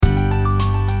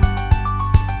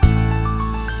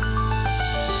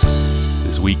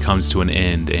week comes to an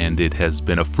end, and it has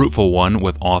been a fruitful one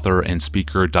with author and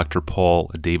speaker Dr.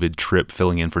 Paul David Tripp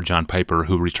filling in for John Piper,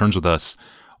 who returns with us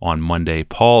on Monday.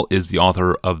 Paul is the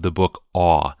author of the book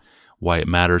Awe, Why It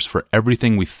Matters for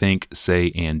Everything We Think,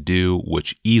 Say, and Do,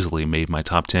 which easily made my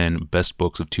top 10 best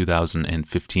books of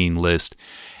 2015 list.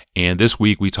 And this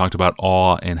week we talked about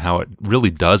awe and how it really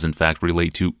does, in fact,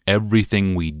 relate to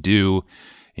everything we do,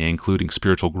 including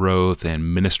spiritual growth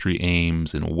and ministry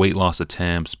aims and weight loss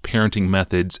attempts, parenting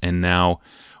methods, and now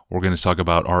we're going to talk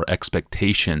about our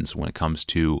expectations when it comes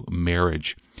to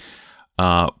marriage.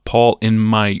 Paul, in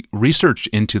my research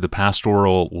into the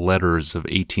pastoral letters of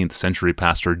 18th century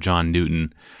pastor John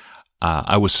Newton,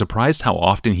 I was surprised how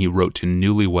often he wrote to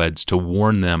newlyweds to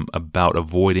warn them about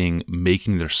avoiding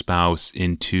making their spouse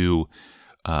into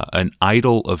an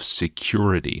idol of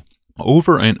security.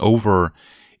 Over and over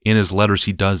in his letters,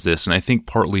 he does this, and I think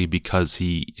partly because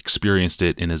he experienced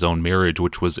it in his own marriage,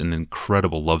 which was an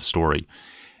incredible love story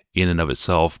in and of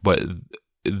itself. But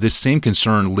this same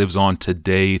concern lives on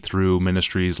today through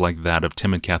ministries like that of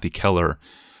Tim and Kathy Keller,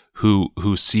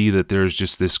 who see that there's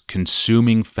just this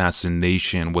consuming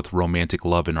fascination with romantic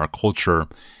love in our culture,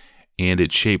 and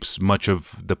it shapes much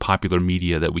of the popular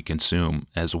media that we consume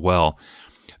as well.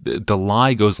 The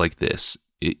lie goes like this: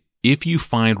 if you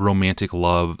find romantic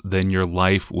love, then your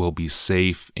life will be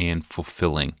safe and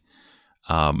fulfilling.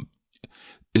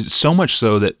 So much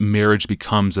so that marriage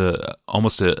becomes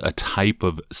almost a type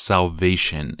of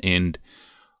salvation, and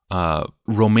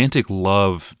romantic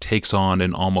love takes on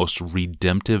an almost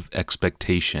redemptive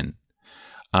expectation.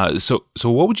 So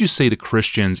what would you say to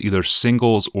Christians, either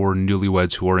singles or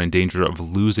newlyweds, who are in danger of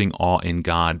losing awe in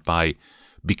God by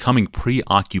becoming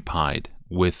preoccupied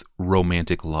with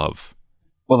romantic love?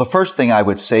 Well, the first thing I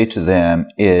would say to them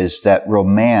is that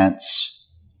romance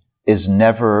is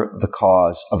never the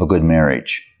cause of a good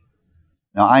marriage.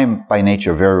 Now, I am by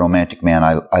nature a very romantic man.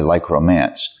 I like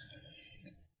romance.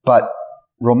 But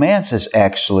romance is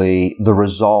actually the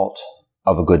result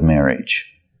of a good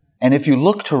marriage. And if you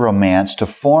look to romance to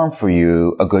form for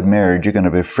you a good marriage, you're going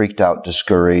to be freaked out,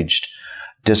 discouraged,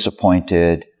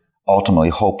 disappointed, ultimately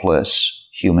hopeless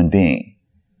human being.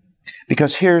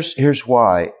 Because here's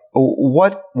why.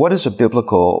 What is a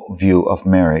biblical view of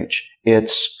marriage?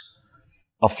 It's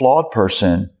a flawed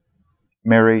person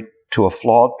married to a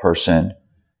flawed person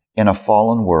in a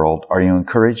fallen world. Are you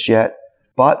encouraged yet?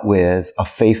 But with a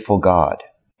faithful God.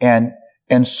 And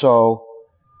so,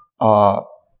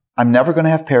 I'm never going to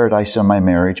have paradise in my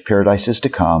marriage. Paradise is to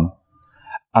come.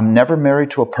 I'm never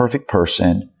married to a perfect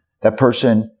person. That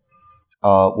person,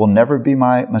 will never be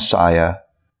my Messiah.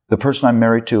 The person I'm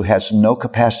married to has no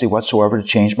capacity whatsoever to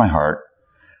change my heart.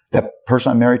 That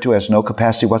person I'm married to has no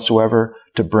capacity whatsoever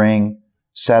to bring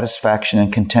satisfaction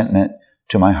and contentment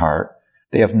to my heart.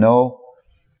 They have no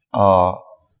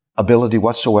ability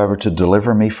whatsoever to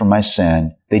deliver me from my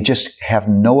sin. They just have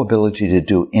no ability to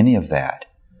do any of that.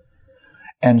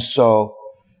 And so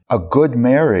a good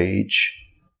marriage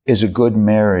is a good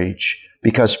marriage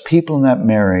because people in that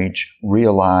marriage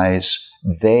realize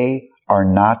they are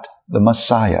not the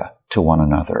Messiah to one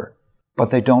another.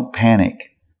 But they don't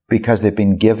panic because they've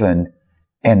been given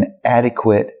an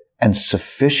adequate and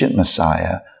sufficient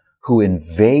Messiah who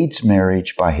invades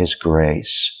marriage by his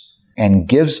grace and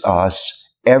gives us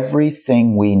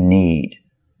everything we need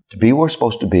to be where we're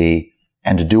supposed to be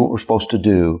and to do what we're supposed to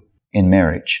do in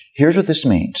marriage. Here's what this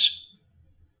means,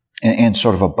 and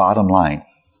sort of a bottom line.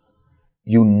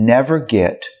 You never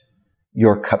get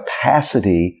your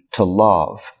capacity to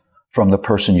love from the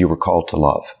person you were called to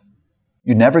love.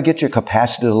 You never get your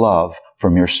capacity to love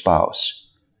from your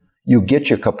spouse. You get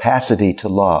your capacity to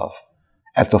love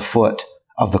at the foot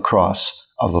of the cross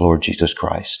of the Lord Jesus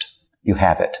Christ. You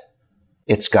have it.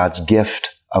 It's God's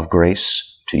gift of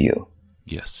grace to you.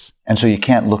 Yes. And so you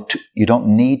don't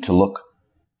need to look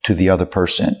to the other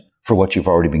person for what you've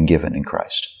already been given in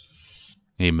Christ.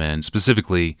 Amen.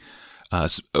 Specifically,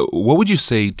 what would you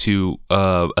say to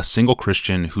a single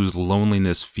Christian whose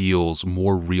loneliness feels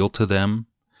more real to them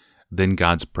than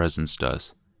God's presence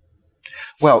does?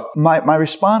 Well, my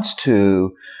response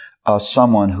to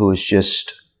someone who is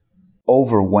just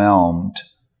overwhelmed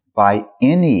by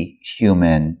any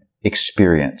human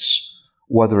experience,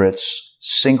 whether it's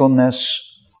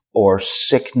singleness or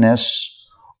sickness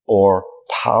or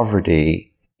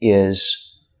poverty,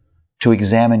 is to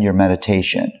examine your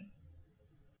meditation.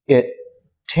 It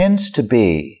tends to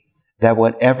be that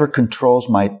whatever controls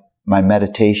my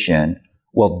meditation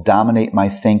will dominate my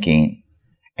thinking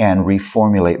and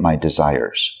reformulate my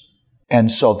desires. And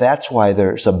so that's why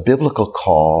there's a biblical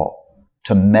call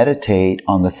to meditate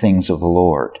on the things of the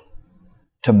Lord,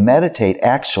 to meditate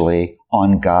actually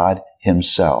on God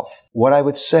himself. What I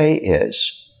would say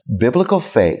is, biblical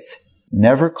faith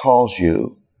never calls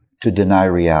you to deny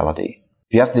reality.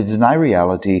 If you have to deny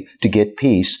reality to get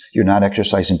peace, you're not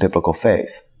exercising biblical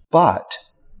faith. But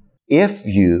if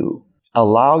you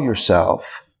allow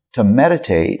yourself to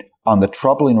meditate on the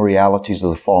troubling realities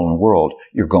of the fallen world,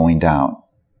 you're going down.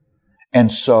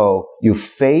 And so you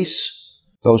face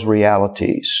those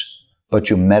realities, but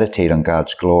you meditate on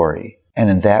God's glory. And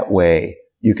in that way,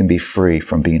 you can be free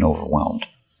from being overwhelmed.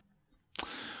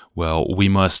 Well, we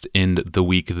must end the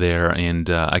week there, and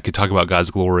I could talk about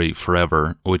God's glory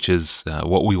forever, which is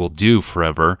what we will do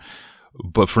forever.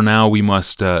 But for now, we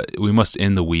must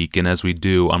end the week, and as we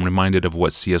do, I'm reminded of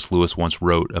what C.S. Lewis once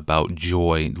wrote about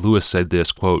joy. Lewis said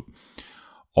this, quote,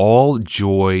 "All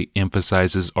joy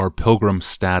emphasizes our pilgrim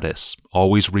status,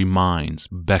 always reminds,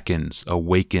 beckons,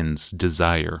 awakens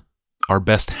desire. Our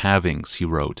best havings," he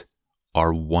wrote,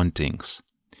 "are wantings."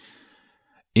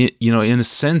 In a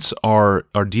sense, our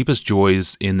deepest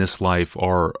joys in this life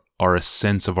are a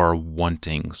sense of our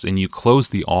wantings. And you close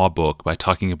the Awe book by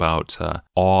talking about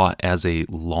awe as a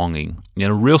longing.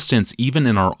 In a real sense, even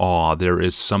in our awe, there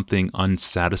is something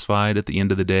unsatisfied at the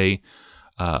end of the day,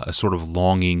 a sort of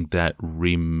longing that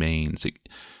remains.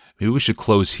 Maybe we should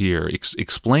close here.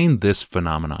 Explain this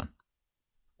phenomenon.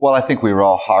 Well, I think we were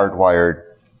all hardwired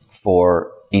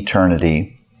for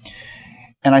eternity.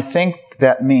 And I think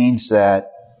that means that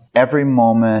every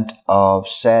moment of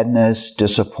sadness,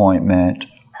 disappointment,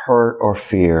 hurt, or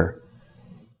fear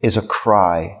is a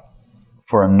cry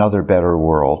for another better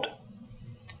world.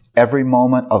 Every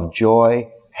moment of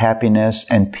joy, happiness,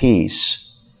 and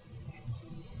peace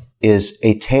is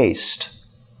a taste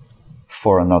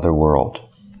for another world.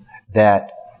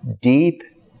 That deep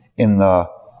in the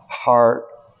heart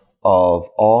of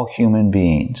all human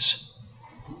beings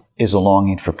is a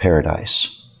longing for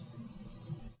paradise.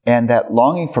 And that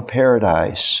longing for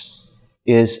paradise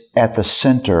is at the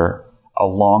center a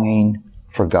longing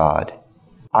for God.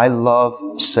 I love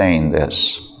saying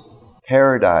this.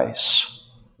 Paradise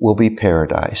will be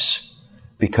paradise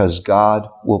because God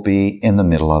will be in the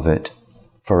middle of it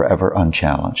forever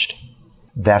unchallenged.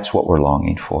 That's what we're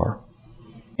longing for.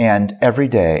 And every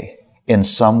day, in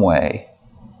some way,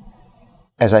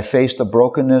 as I face the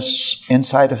brokenness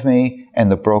inside of me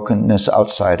and the brokenness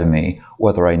outside of me,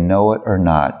 whether I know it or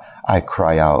not, I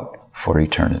cry out for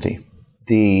eternity.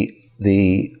 The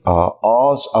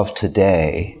awes of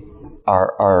today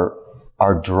are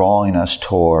drawing us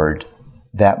toward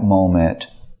that moment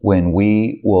when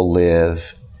we will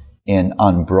live in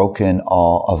unbroken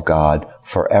awe of God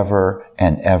forever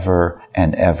and ever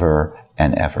and ever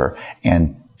and ever.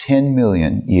 And 10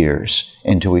 million years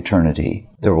into eternity,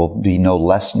 there will be no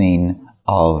lessening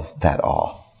of that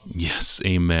awe. Yes,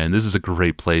 amen. This is a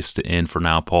great place to end for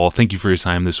now, Paul. Thank you for your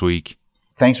time this week.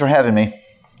 Thanks for having me.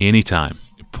 Anytime.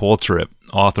 Paul Tripp,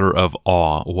 author of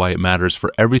Awe, Why It Matters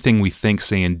for Everything We Think,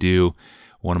 Say, and Do,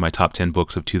 one of my top 10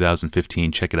 books of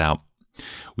 2015. Check it out.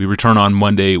 We return on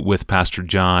Monday with Pastor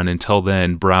John. Until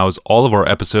then, browse all of our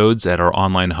episodes at our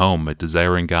online home at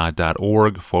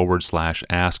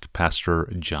desiringgod.org/Ask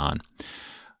Pastor John.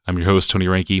 I'm your host, Tony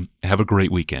Reinke. Have a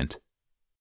great weekend.